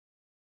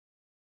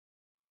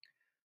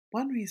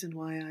One reason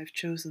why I've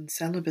chosen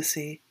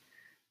celibacy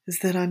is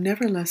that I'm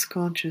never less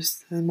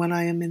conscious than when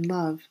I am in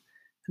love,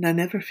 and I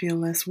never feel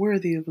less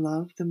worthy of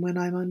love than when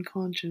I'm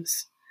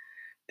unconscious.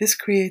 This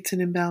creates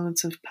an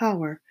imbalance of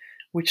power,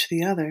 which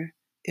the other,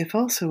 if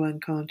also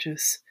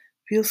unconscious,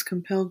 feels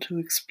compelled to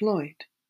exploit.